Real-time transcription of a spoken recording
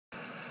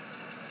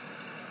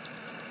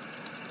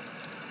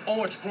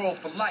Orange Grove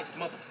for life,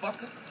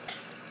 motherfucker.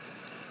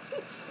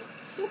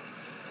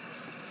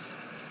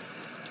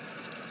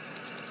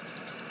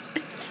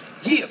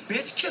 Yeah,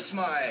 bitch, kiss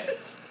my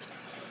ass.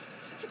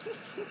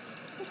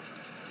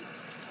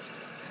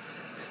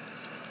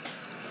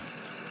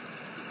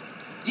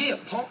 Yeah,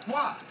 punk,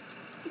 why?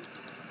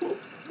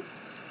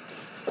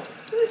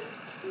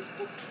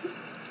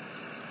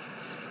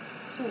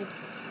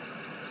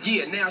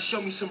 Yeah, now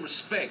show me some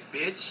respect,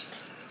 bitch.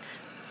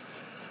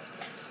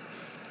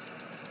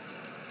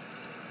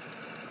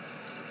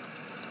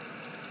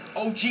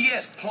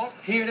 OGS, punk,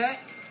 hear that?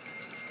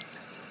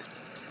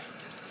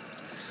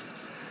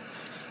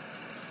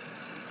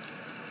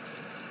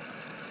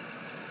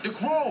 The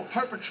Grove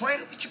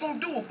perpetrator, what you gonna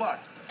do about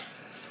it?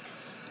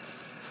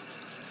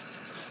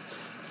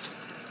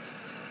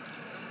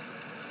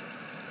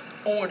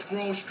 Orange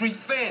Grove Street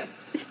families.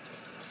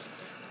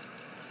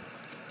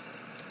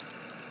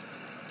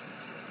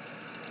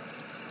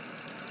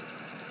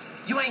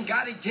 You ain't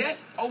got it yet?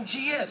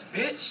 OGS,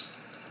 bitch.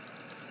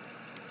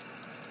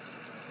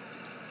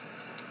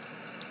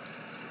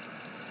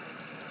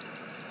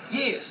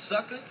 Yeah,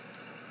 sucker.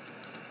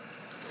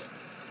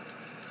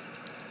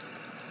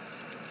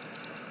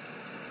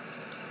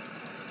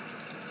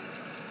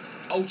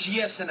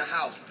 OGS in the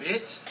house,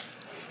 bitch.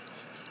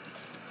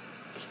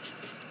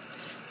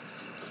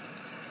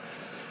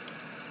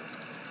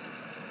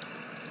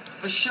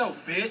 For sure,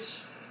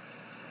 bitch.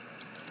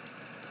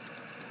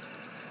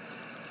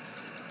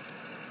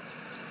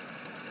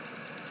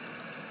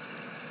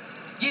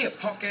 Yeah,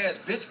 punk ass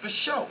bitch, for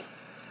sure.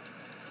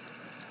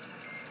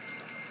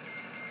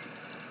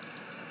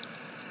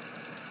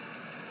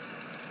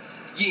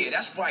 Yeah,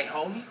 that's right,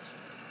 homie.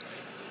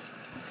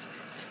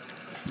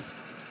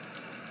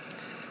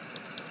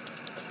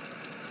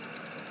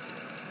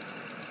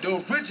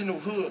 The original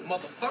hood,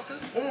 motherfucker.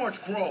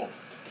 Orange Grove.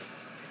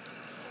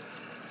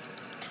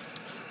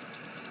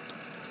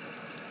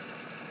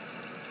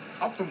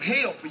 I'm from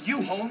hell for you,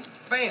 homie.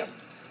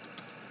 Families.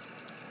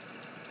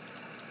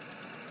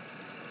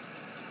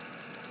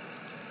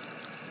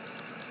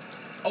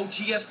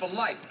 OGS for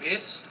life,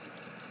 bitch.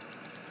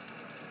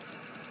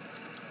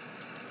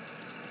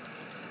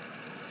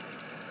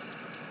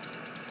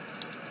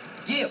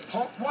 Yeah,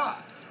 punk, why?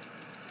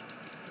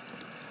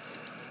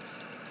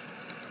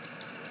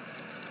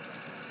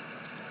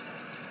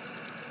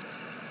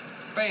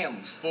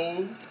 Families,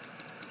 fool.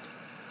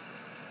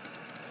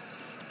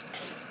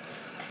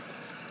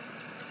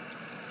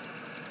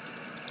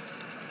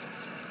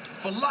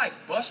 For life,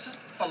 Buster.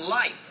 For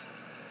life.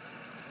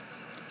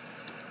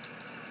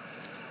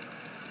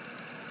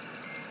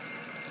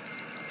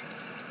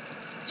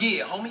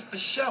 Yeah, homie, for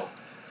sure.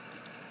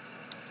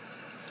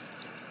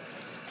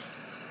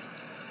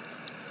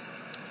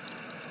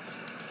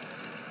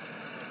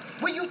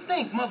 What you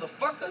think,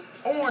 motherfucker?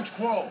 Orange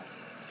Grove.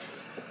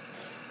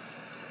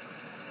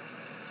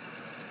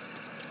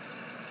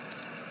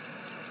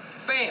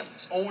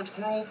 Families. Orange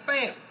Grove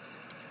families.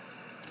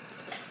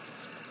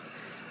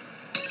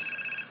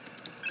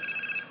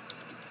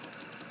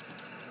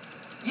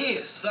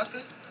 Yeah,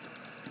 sucker.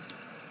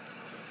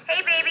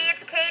 Hey, baby,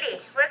 it's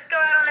Katie. Let's go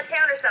out on the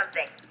town or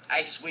something.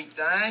 Hey, sweet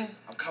thing.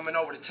 I'm coming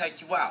over to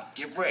take you out.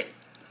 Get ready.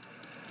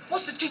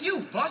 What's it to you,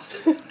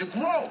 Buster? The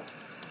Grove.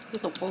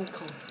 It's a phone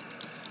call.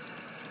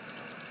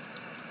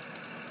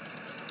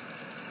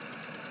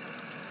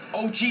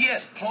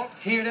 OGS, punk.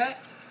 Hear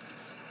that?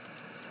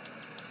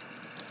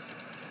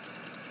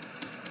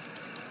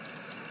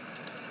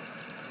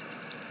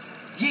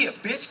 Yeah,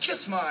 bitch,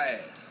 kiss my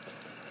ass.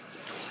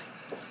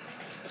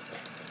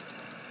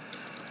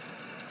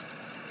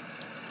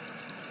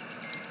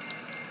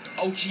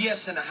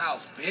 OGS in the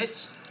house,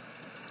 bitch.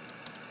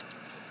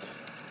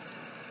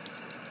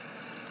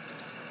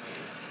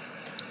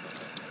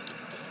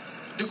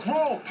 The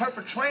Grove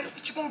perpetrator,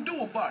 what you gonna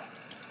do about it?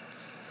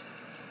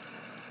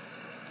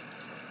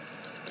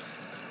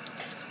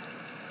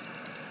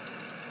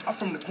 I'm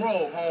from the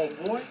Grove,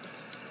 homeboy.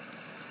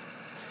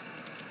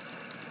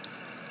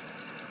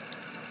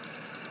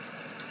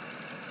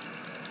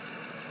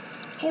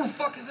 Who the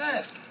fuck is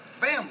asking?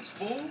 Families,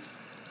 fool.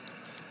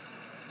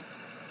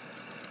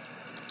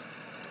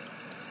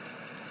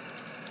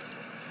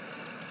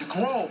 The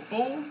Grove,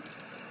 fool.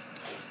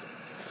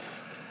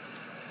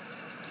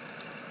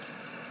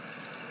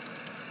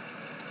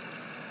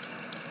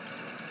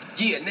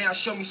 Yeah, now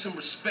show me some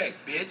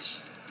respect,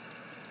 bitch.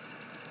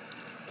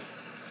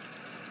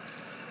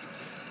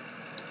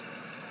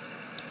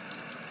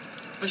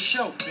 For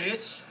sure,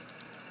 bitch.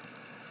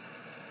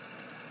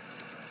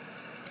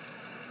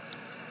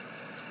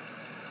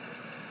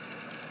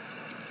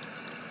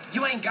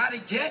 You ain't got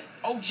it yet?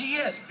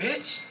 OGS,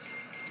 bitch. Yeah, punk ass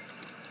bitch, for sure.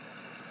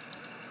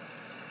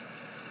 Orange Grove Street families. OGS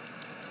in the house, bitch. For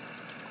sure, bitch. Yeah,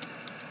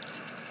 now show me some respect, bitch.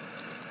 For sure. Yeah, punk ass bitch,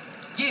 for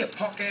sure. Yeah,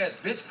 punk ass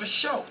bitch, for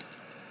sure.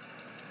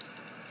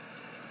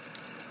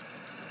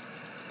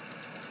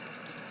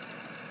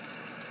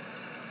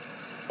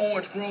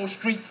 Orange Grove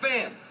Street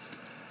families.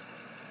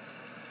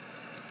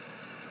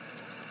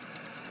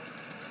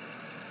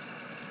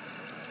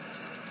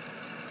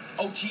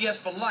 OGS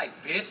for life,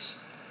 bitch.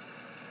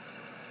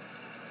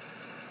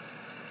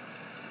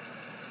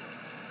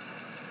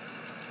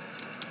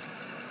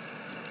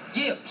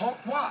 Yeah, punk,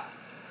 why?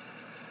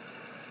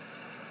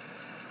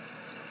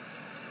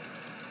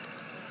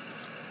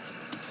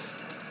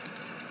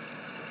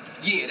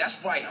 Yeah,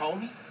 that's right,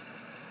 homie.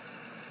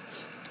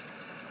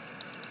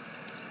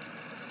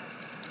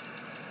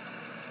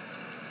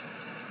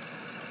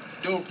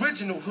 The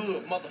original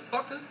hood,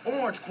 motherfucker.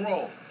 Orange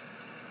Grove.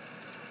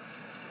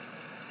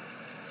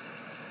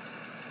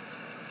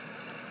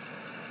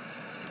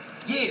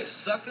 Yeah,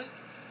 sucker.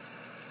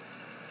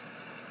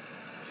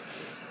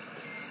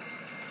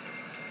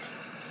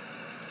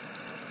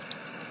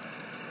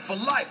 For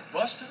life,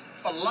 Buster.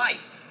 For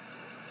life.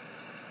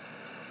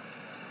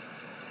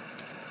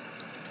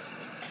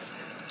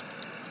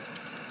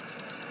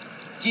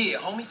 Yeah,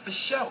 homie, for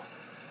sure.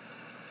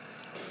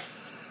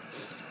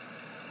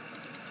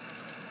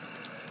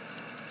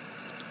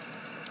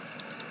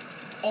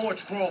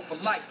 Orange Grove for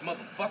life,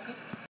 motherfucker.